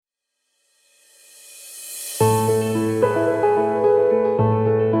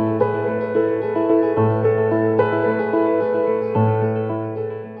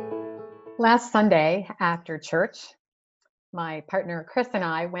Last Sunday after church, my partner Chris and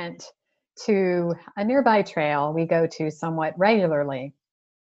I went to a nearby trail we go to somewhat regularly.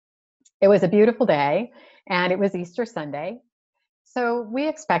 It was a beautiful day and it was Easter Sunday. So we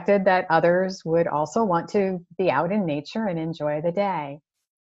expected that others would also want to be out in nature and enjoy the day.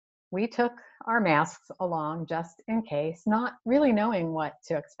 We took our masks along just in case, not really knowing what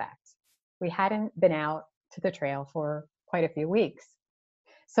to expect. We hadn't been out to the trail for quite a few weeks.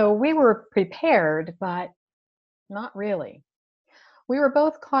 So we were prepared, but not really. We were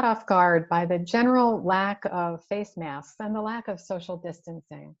both caught off guard by the general lack of face masks and the lack of social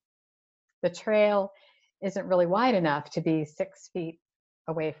distancing. The trail isn't really wide enough to be 6 feet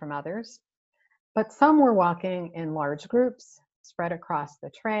away from others, but some were walking in large groups spread across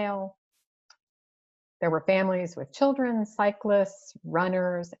the trail. There were families with children, cyclists,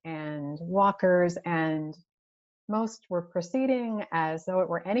 runners, and walkers, and most were proceeding as though it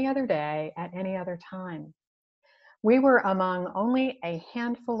were any other day at any other time. We were among only a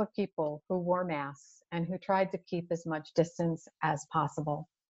handful of people who wore masks and who tried to keep as much distance as possible.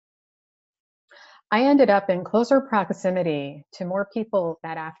 I ended up in closer proximity to more people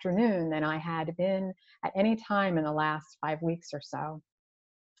that afternoon than I had been at any time in the last 5 weeks or so.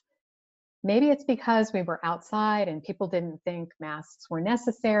 Maybe it's because we were outside and people didn't think masks were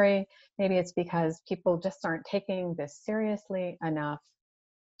necessary. Maybe it's because people just aren't taking this seriously enough.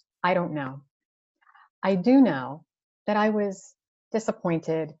 I don't know. I do know that I was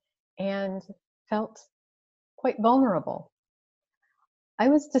disappointed and felt quite vulnerable. I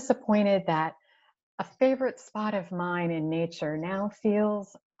was disappointed that a favorite spot of mine in nature now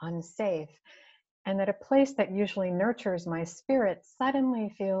feels unsafe, and that a place that usually nurtures my spirit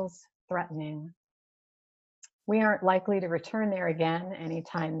suddenly feels threatening. We aren't likely to return there again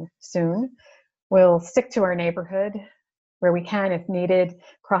anytime soon. We'll stick to our neighborhood where we can, if needed,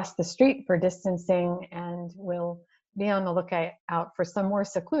 cross the street for distancing, and we'll be on the lookout for some more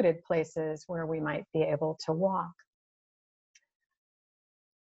secluded places where we might be able to walk.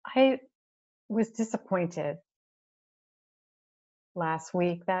 I was disappointed last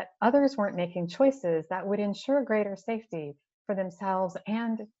week that others weren't making choices that would ensure greater safety for themselves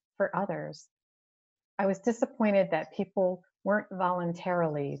and for others. I was disappointed that people weren't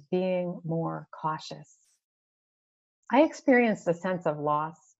voluntarily being more cautious. I experienced a sense of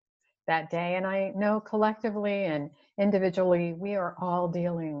loss that day, and I know collectively and individually we are all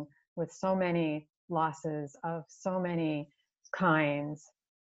dealing with so many losses of so many kinds.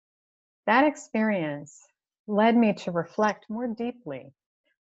 That experience led me to reflect more deeply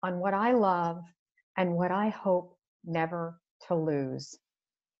on what I love and what I hope never to lose,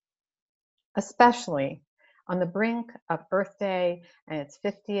 especially on the brink of Earth Day and its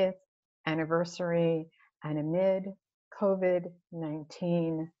 50th anniversary, and amid COVID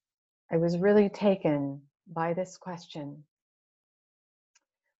 19. I was really taken by this question.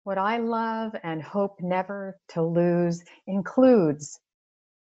 What I love and hope never to lose includes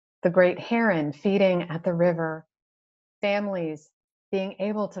the great heron feeding at the river, families being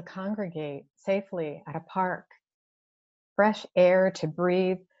able to congregate safely at a park, fresh air to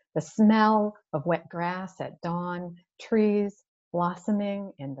breathe, the smell of wet grass at dawn, trees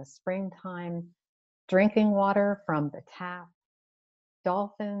blossoming in the springtime, drinking water from the tap,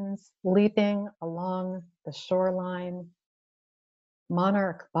 dolphins leaping along the shoreline,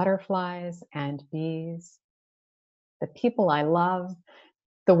 monarch butterflies and bees, the people I love,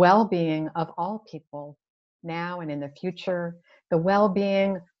 the well-being of all people now and in the future, the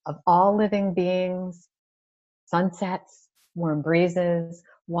well-being of all living beings, sunsets, warm breezes,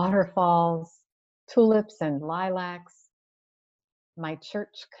 waterfalls, tulips and lilacs, my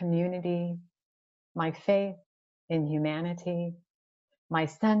church community, my faith in humanity, my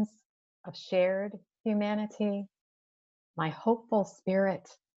sense of shared humanity, my hopeful spirit,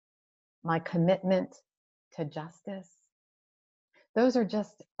 my commitment to justice. Those are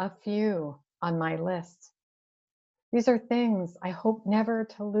just a few on my list. These are things I hope never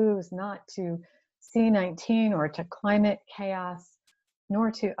to lose, not to C-19 or to climate chaos, nor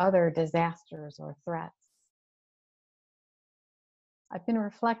to other disasters or threats. I've been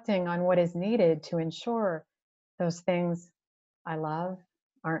reflecting on what is needed to ensure those things I love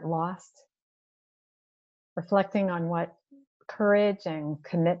aren't lost, reflecting on what courage and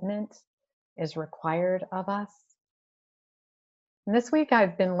commitment is required of us. And this week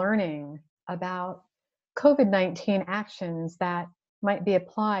I've been learning about COVID-19 actions that might be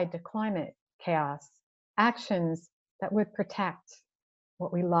applied to climate chaos, actions that would protect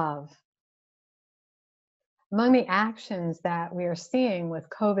what we love. Among the actions that we are seeing with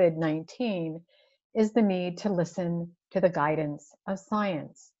COVID-19 is the need to listen to the guidance of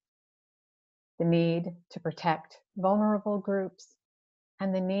science. the need to protect vulnerable groups,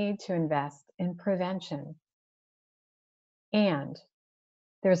 and the need to invest in prevention. And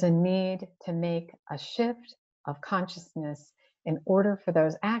there's a need to make a shift of consciousness in order for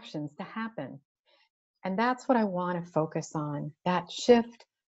those actions to happen. And that's what I want to focus on, that shift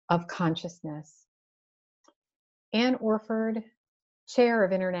of consciousness. Anne Orford, chair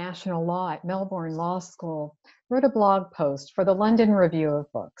of international law at Melbourne Law School, wrote a blog post for the London Review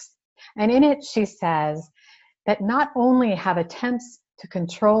of Books. And in it, she says that not only have attempts to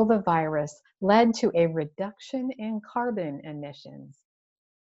control the virus led to a reduction in carbon emissions,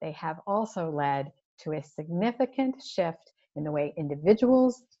 they have also led to a significant shift in the way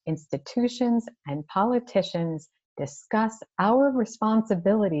individuals, institutions, and politicians discuss our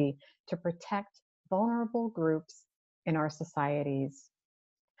responsibility to protect vulnerable groups in our societies.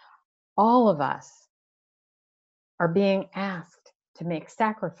 All of us are being asked to make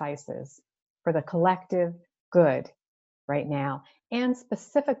sacrifices for the collective good right now, and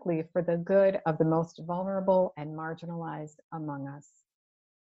specifically for the good of the most vulnerable and marginalized among us.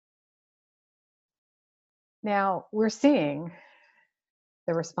 Now, we're seeing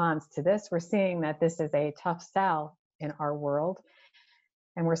the response to this. We're seeing that this is a tough sell in our world,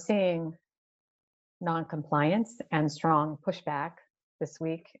 and we're seeing non-compliance and strong pushback this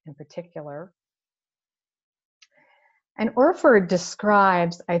week in particular. And Orford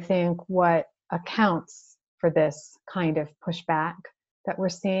describes, I think, what accounts for this kind of pushback that we're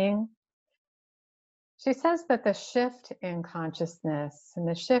seeing. She says that the shift in consciousness and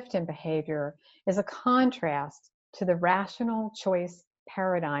the shift in behavior is a contrast to the rational choice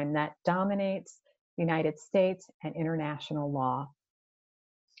paradigm that dominates the United States and international law.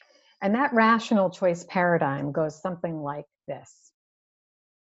 And that rational choice paradigm goes something like this.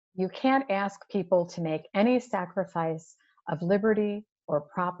 You can't ask people to make any sacrifice of liberty or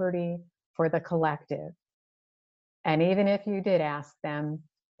property for the collective. And even if you did ask them,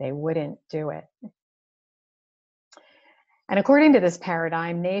 they wouldn't do it. And according to this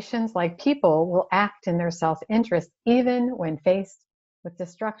paradigm, nations, like people, will act in their self-interest even when faced with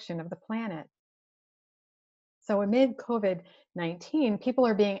destruction of the planet. So amid COVID-19, people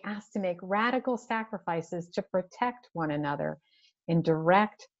are being asked to make radical sacrifices to protect one another in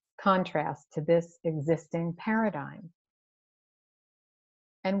direct contrast to this existing paradigm.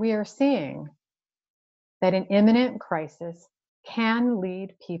 And we are seeing that an imminent crisis can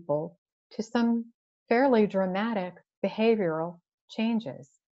lead people to some fairly dramatic behavioral changes.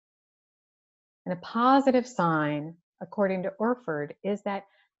 And a positive sign, according to Orford, is that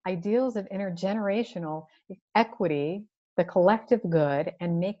ideals of intergenerational equity, the collective good,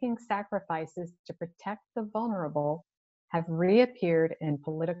 and making sacrifices to protect the vulnerable have reappeared in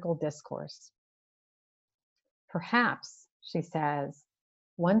political discourse. Perhaps, she says,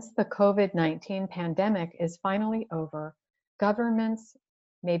 once the COVID-19 pandemic is finally over, governments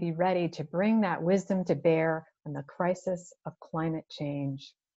may be ready to bring that wisdom to bear on the crisis of climate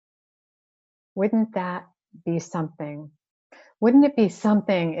change. Wouldn't that be something? Wouldn't it be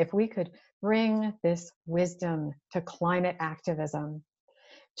something if we could bring this wisdom to climate activism?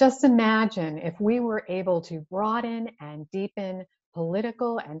 Just imagine if we were able to broaden and deepen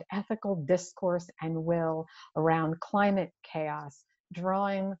political and ethical discourse and will around climate chaos,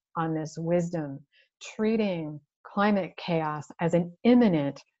 drawing on this wisdom, treating climate chaos as an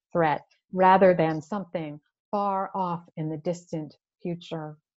imminent threat rather than something far off in the distant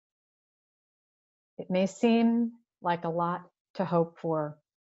future. It may seem like a lot to hope for.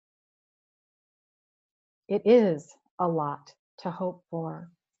 It is a lot to hope for.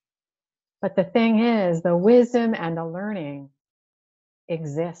 But the thing is, the wisdom and the learning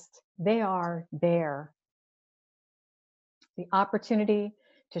exist. They are there. The opportunity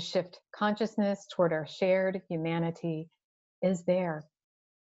to shift consciousness toward our shared humanity is there.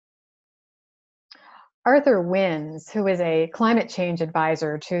 Arthur Wins, who is a climate change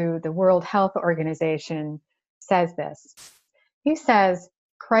advisor to the World Health Organization, says this. He says,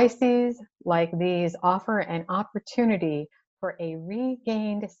 crises like these offer an opportunity for a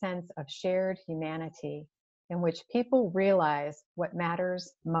regained sense of shared humanity in which people realize what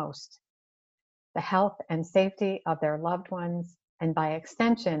matters most, the health and safety of their loved ones, and by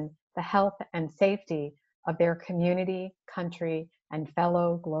extension, the health and safety of their community, country, and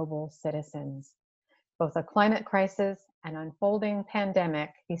fellow global citizens. Both a climate crisis and unfolding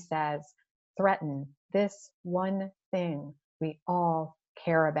pandemic, he says, threaten this one thing we all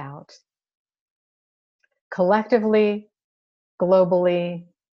care about. Collectively, globally,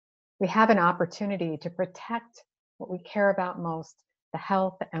 we have an opportunity to protect what we care about most, the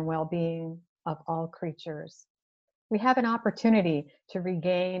health and well-being of all creatures. we have an opportunity to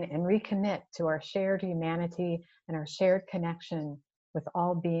regain and recommit to our shared humanity and our shared connection with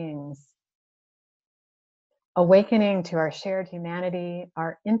all beings. Awakening to our shared humanity,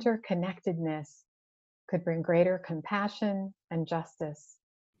 our interconnectedness, could bring greater compassion and justice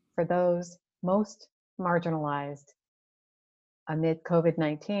for those most marginalized amid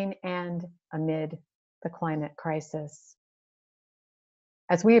COVID-19 and amid the climate crisis.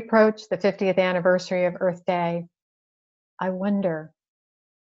 As we approach the 50th anniversary of Earth Day, I wonder,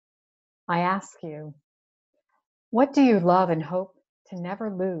 I ask you, what do you love and hope to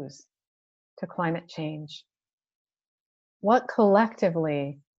never lose to climate change? What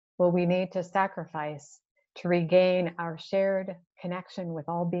collectively will we need to sacrifice to regain our shared connection with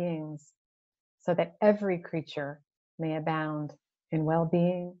all beings so that every creature may abound in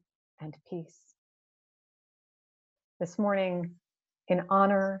well-being and peace? This morning, in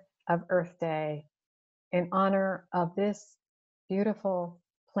honor of Earth Day, in honor of this beautiful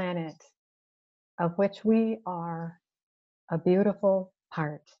planet of which we are a beautiful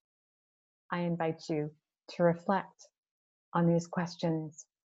part, I invite you to reflect on these questions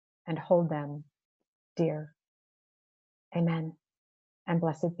and hold them dear. Amen and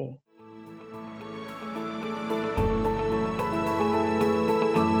blessed be.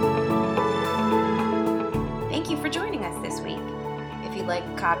 Thank you for joining us this week. If you'd like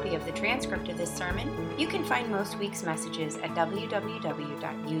a copy of the transcript of this sermon, you can find most week's messages at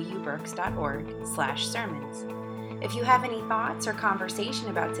www.uuberks.org/sermons. If you have any thoughts or conversation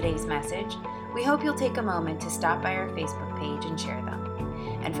about today's message, we hope you'll take a moment to stop by our Facebook page and share them.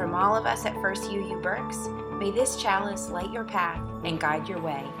 And from all of us at First UU Berks, may this chalice light your path and guide your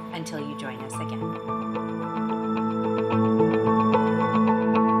way until you join us again.